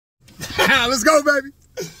Let's go, baby.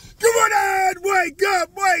 Good morning. Wake up,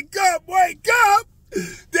 wake up, wake up.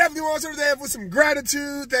 Definitely want to start the day with some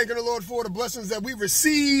gratitude, thanking the Lord for the blessings that we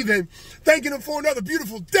receive and thanking Him for another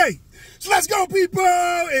beautiful day. So let's go, people.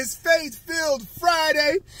 It's Faith-Filled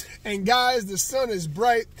Friday. And guys, the sun is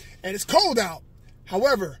bright and it's cold out.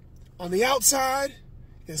 However, on the outside,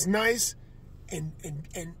 it's nice and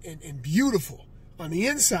beautiful. On the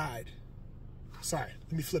inside, sorry,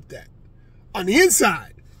 let me flip that. On the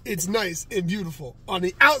inside, it's nice and beautiful. On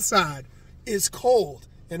the outside, it's cold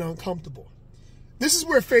and uncomfortable. This is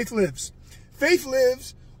where faith lives. Faith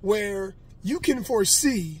lives where you can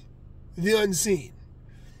foresee the unseen.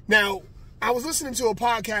 Now, I was listening to a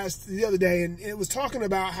podcast the other day, and it was talking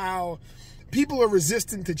about how people are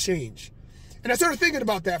resistant to change. And I started thinking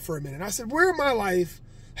about that for a minute. I said, where in my life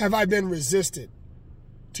have I been resistant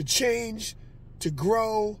to change, to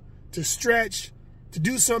grow, to stretch, to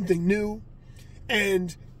do something new?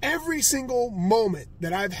 And every single moment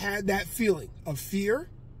that I've had that feeling of fear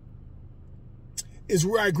is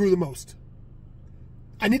where I grew the most.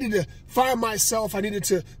 I needed to find myself. I needed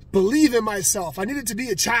to believe in myself. I needed to be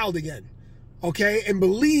a child again, okay? And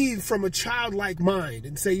believe from a childlike mind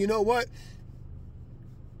and say, you know what?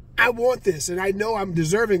 I want this, and I know I'm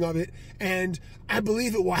deserving of it, and I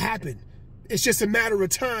believe it will happen. It's just a matter of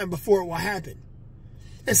time before it will happen.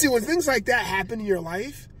 And see, when things like that happen in your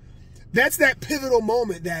life, that's that pivotal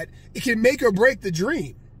moment that it can make or break the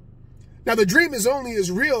dream. Now, the dream is only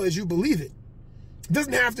as real as you believe it. It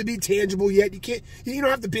doesn't have to be tangible yet. You don't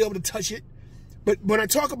have to be able to touch it. But when I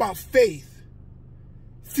talk about faith,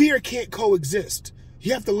 fear can't coexist.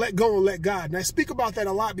 You have to let go and let God. And I speak about that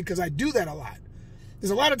a lot because I do that a lot.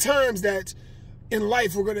 There's a lot of times that in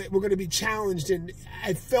life we're gonna be challenged, and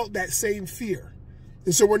I felt that same fear.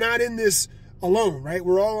 And so we're not in this alone, right?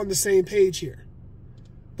 We're all on the same page here.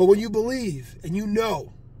 But when you believe and you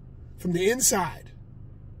know from the inside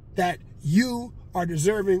that you are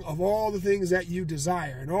deserving of all the things that you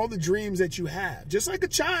desire and all the dreams that you have, just like a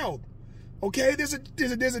child, okay? There's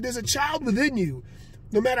a child within you.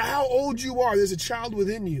 No matter how old you are, there's a child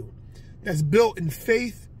within you that's built in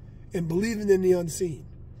faith and believing in the unseen.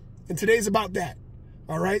 And today's about that,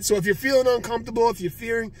 all right? So if you're feeling uncomfortable, if you're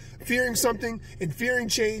fearing something and fearing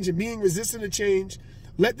change and being resistant to change,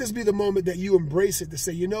 let this be the moment that you embrace it to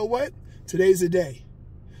say, you know what? Today's the day.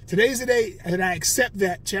 Today's the day that I accept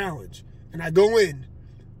that challenge. And I go in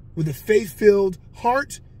with a faith-filled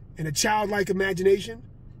heart and a childlike imagination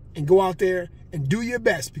and go out there and do your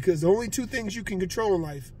best, because the only two things you can control in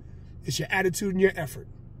life is your attitude and your effort.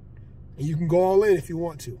 And you can go all in if you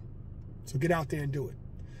want to. So get out there and do it.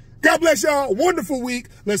 God bless y'all. Wonderful week.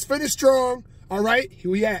 Let's finish strong. All right,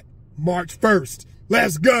 here we at March 1st.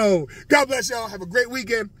 Let's go. God bless y'all. Have a great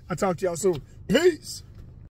weekend. I'll talk to y'all soon. Peace.